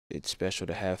It's special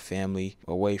to have family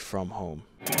away from home.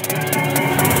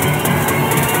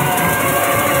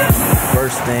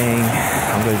 First thing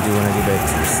I'm going to do when I get back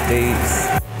to the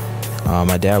States,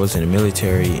 my dad was in the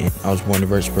military, and I was born in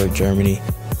Würzburg, Germany.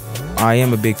 I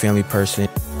am a big family person.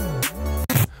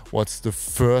 What's the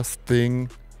first thing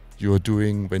you're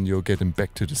doing when you're getting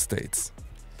back to the States?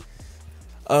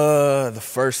 The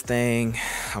first thing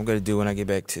I'm going to do when I get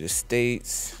back to the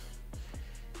States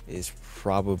is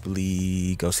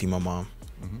probably go see my mom.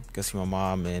 Go see my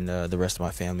mom and the rest of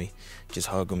my family. Just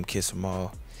hug them, kiss them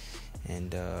all,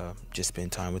 and just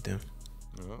spend time with them.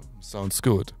 Sounds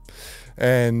good.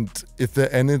 And is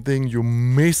there anything you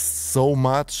missed so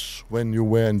much when you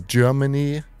were in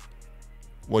Germany?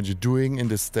 What you're doing in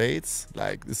the States?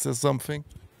 Like, is there something?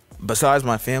 Besides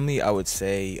my family, I would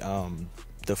say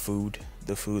the food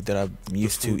that I'm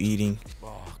used to eating.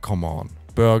 Oh, come on,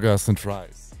 burgers and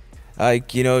fries.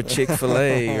 Like, you know,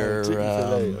 Chick-fil-A or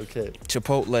okay.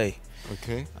 Chipotle.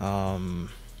 Okay.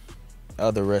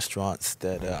 Other restaurants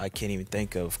that I can't even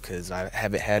think of because I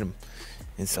haven't had them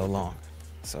in so long.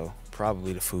 So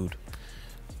probably the food.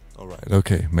 All right.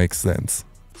 Okay, makes sense.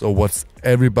 So what's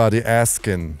everybody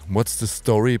asking? What's the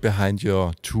story behind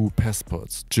your two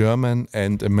passports, German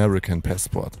and American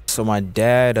passport? So my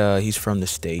dad, he's from the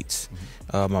States.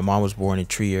 My mom was born in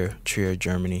Trier,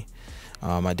 Germany.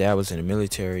 My dad was in the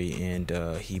military, and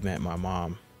he met my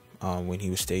mom when he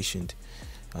was stationed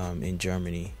in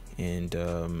Germany. And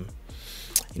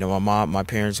you know, my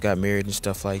parents got married and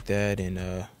stuff like that,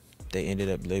 and they ended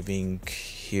up living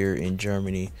here in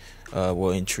Germany,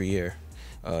 in Trier.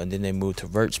 And then they moved to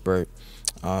Würzburg,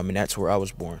 and that's where I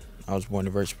was born. I was born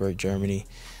in Würzburg, Germany.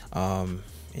 And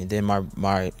then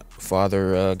my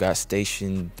father got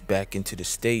stationed back into the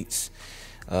States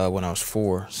when I was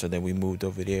 4, so then we moved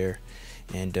over there.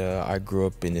 And I grew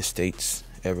up in the States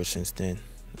ever since then,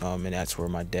 and that's where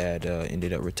my dad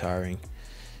ended up retiring.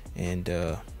 And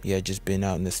yeah, just been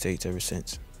out in the States ever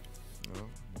since.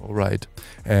 All right.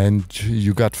 And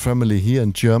you got family here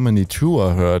in Germany too,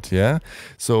 I heard, yeah?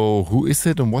 So who is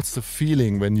it and what's the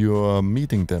feeling when you're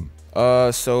meeting them?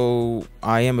 So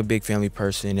I am a big family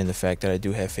person, and the fact that I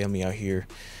do have family out here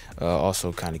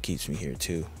also kind of keeps me here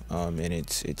too. And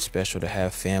it's special to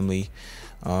have family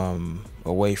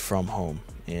away from home.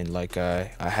 And like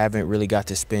I haven't really got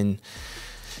to spend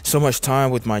so much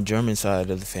time with my German side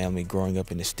of the family growing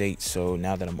up in the States. So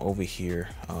now that I'm over here,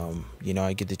 you know,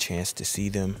 I get the chance to see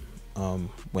them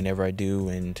whenever I do,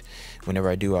 and whenever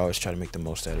I do, I always try to make the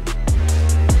most out of it.